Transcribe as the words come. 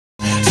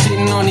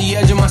on the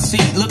edge of my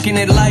seat, looking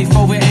at life,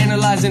 over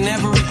analyzing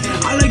everything.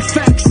 I like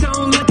facts,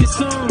 sound like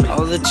it's on.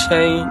 All the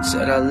chains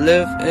that I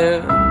live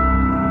in,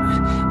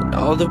 and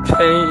all the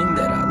pain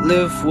that I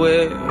live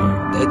with,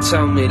 they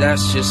tell me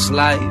that's just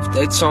life.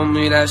 They told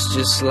me that's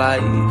just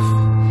life.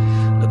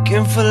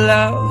 Looking for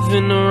love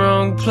in the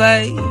wrong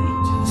place.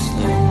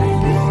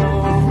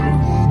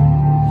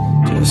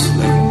 Just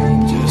let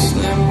me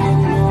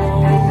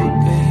know,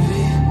 baby.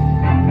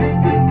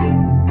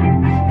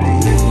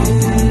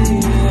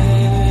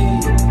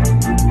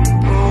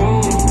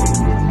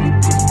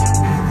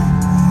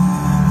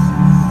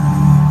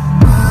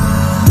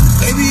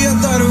 Baby, I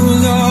thought it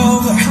was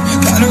over,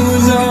 thought it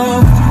was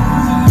over.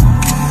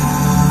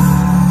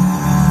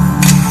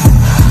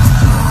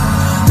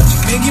 But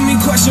you're making me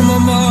question my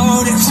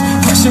motives,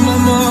 question my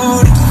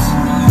motives.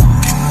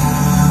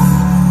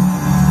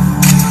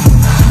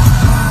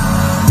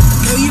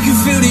 You can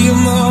feel the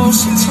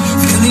emotions,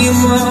 feel the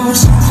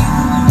emotions.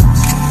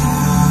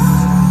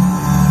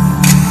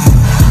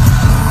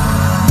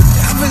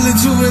 I feel it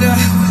too, but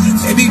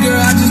baby girl,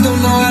 I just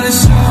don't know how to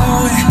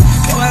show it,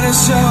 know how to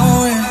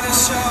show it.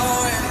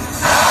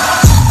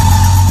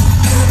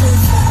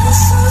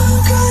 Some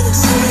kind of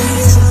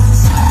season,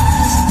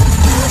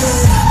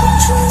 I'm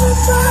trying to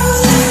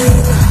find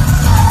it.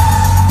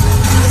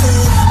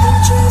 I'm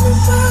trying to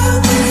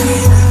find it.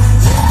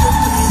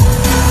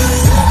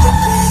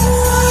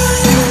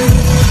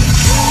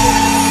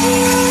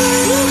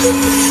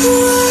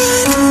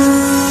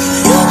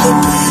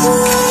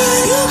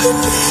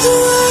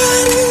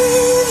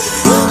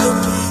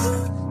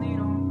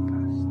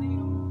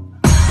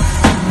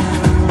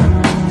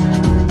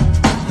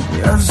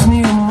 I just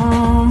need a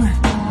moment.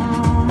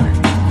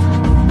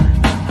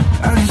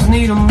 I just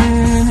need a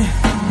minute.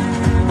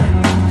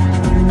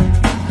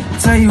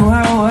 Tell you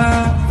how I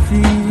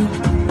feel.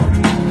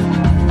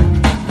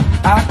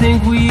 I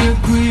think we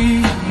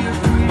agree.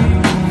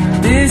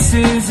 This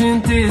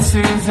isn't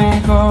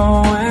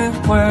going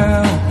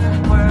well.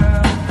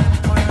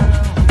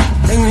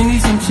 Think we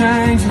need some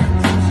changes.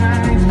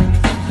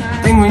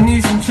 Think we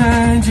need some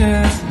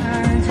changes.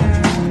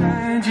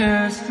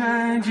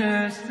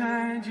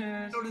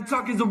 The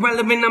talk is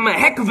irrelevant, I'm a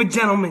heck of a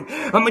gentleman.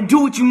 I'ma do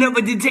what you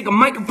never did, take a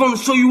microphone to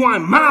show you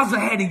I'm miles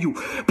ahead of you.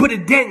 Put a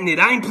dent in it,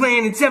 I ain't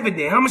playing, it's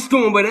evident. I'm a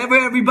storm, whatever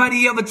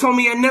everybody ever told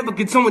me I never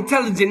could. So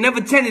intelligent,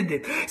 never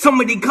tentative.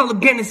 Somebody color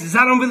Genesis,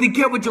 I don't really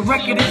care what your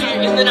record is.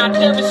 And then I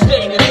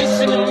devastated,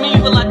 listen to me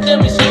while I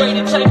demonstrate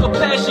a type of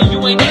passion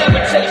you ain't never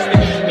tasted.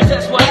 Cause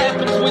that's what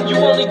happens when you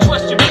only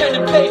trust your pen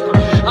and paper.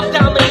 I'm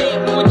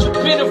dominating what you've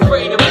been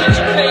afraid of, but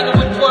you painted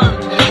with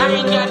words. I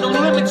ain't got no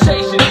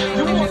limitation.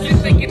 You want you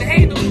think can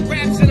handle the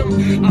raps in them.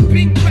 I've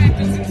been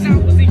rapping since I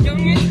was a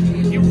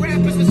youngin'. Your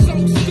rappers are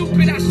so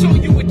stupid, I show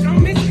you a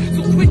dumbest.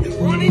 So quit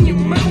running your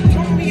mouth,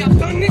 homie, I've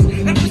done this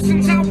ever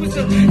since I was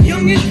a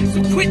youngin'.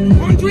 So quit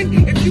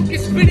wondering if you can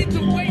spit it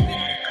the way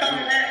that.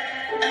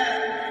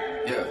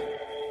 Yeah.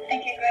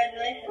 And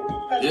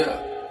congratulations.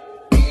 Yeah.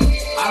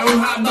 I don't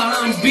hide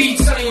behind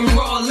beats, I am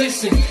raw,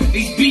 listen.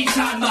 These beats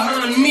hide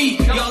behind me,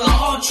 y'all are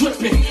all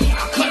tripping.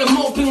 I cut them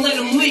open, let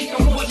them leak.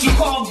 I'm what you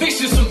call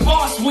vicious and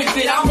boss with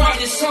it. I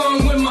write a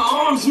song with my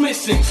arms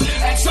missing.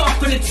 That's all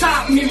for the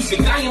top music,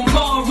 I am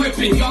ball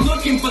ripping. Y'all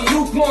looking for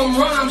lukewarm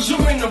rhymes,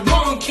 you're in the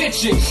wrong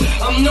kitchen.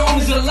 I'm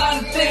known as a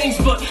lot of things,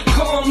 but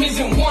calm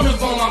isn't one of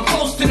them. I'm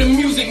close to the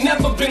music,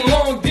 never been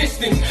long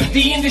distance.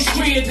 The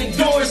industry at the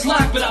door is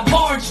locked, but I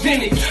barged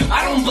in it.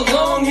 I don't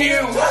belong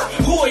here,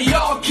 who are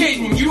y'all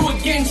kidding? You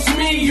against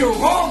me, you're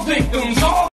wrong.